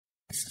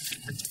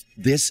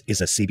This is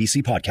a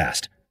CBC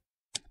podcast.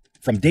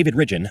 From David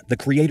Ridgen, the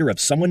creator of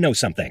Someone Knows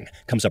Something,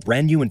 comes a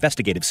brand new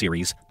investigative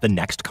series, The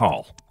Next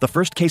Call. The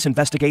first case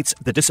investigates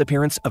the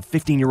disappearance of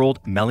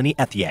 15-year-old Melanie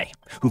Ethier,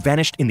 who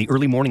vanished in the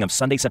early morning of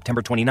Sunday,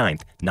 September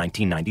 29th,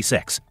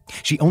 1996.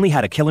 She only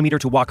had a kilometer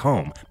to walk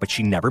home, but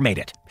she never made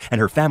it, and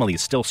her family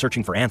is still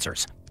searching for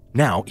answers.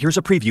 Now, here's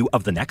a preview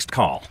of The Next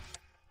Call.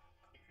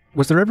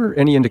 Was there ever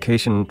any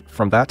indication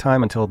from that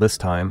time until this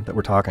time that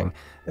we're talking?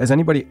 Has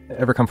anybody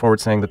ever come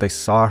forward saying that they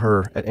saw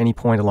her at any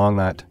point along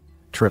that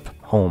trip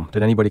home?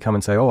 Did anybody come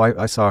and say, oh,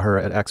 I saw her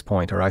at X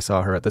point, or I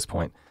saw her at this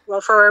point? Well,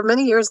 for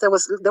many years, there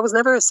was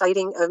never a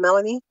sighting of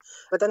Melanie.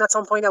 But then at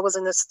some point, I was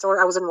in a store.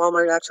 I was in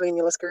Walmart, actually, in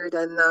Uliskerd,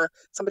 and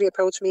somebody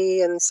approached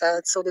me and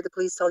said, so did the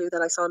police tell you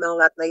that I saw Mel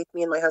that night?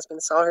 Me and my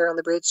husband saw her on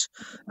the bridge.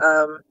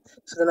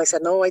 So then I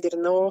said, no, I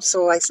didn't know.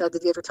 So I said,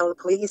 did you ever tell the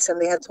police?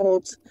 And they had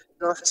told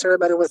an officer,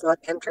 but it was not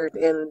entered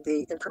in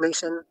the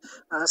information.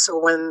 So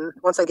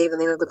once I gave the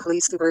name of the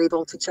police, they were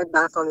able to check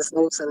back on his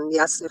notes, and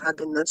yes, it had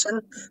been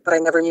mentioned, but I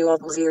never knew all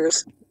those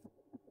years.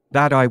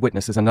 That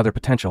eyewitness is another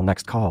potential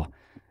next call.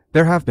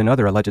 There have been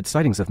other alleged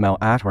sightings of Mel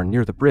at or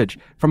near the bridge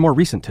from more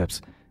recent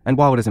tips, and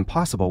while it is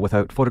impossible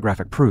without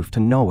photographic proof to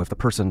know if the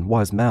person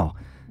was Mel,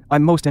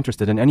 I'm most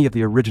interested in any of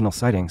the original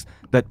sightings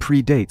that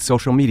predate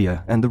social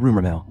media and the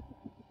rumor mill.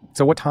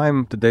 So what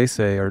time did they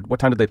say, or what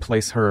time did they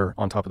place her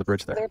on top of the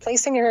bridge there? They're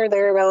placing her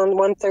there around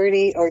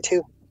 1:30 or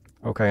 2.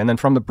 Okay, and then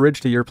from the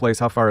bridge to your place,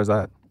 how far is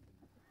that?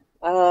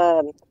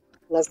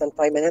 Less than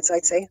 5 minutes,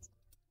 I'd say.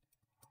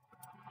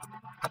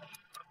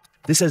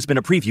 This has been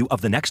a preview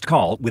of The Next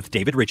Call with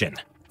David Ridgen.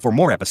 For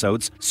more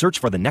episodes, search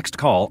for The Next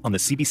Call on the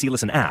CBC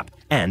Listen app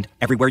and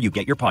everywhere you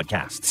get your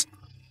podcasts.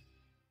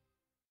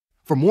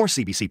 For more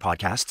CBC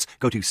podcasts,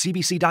 go to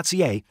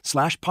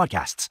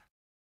cbc.ca/podcasts.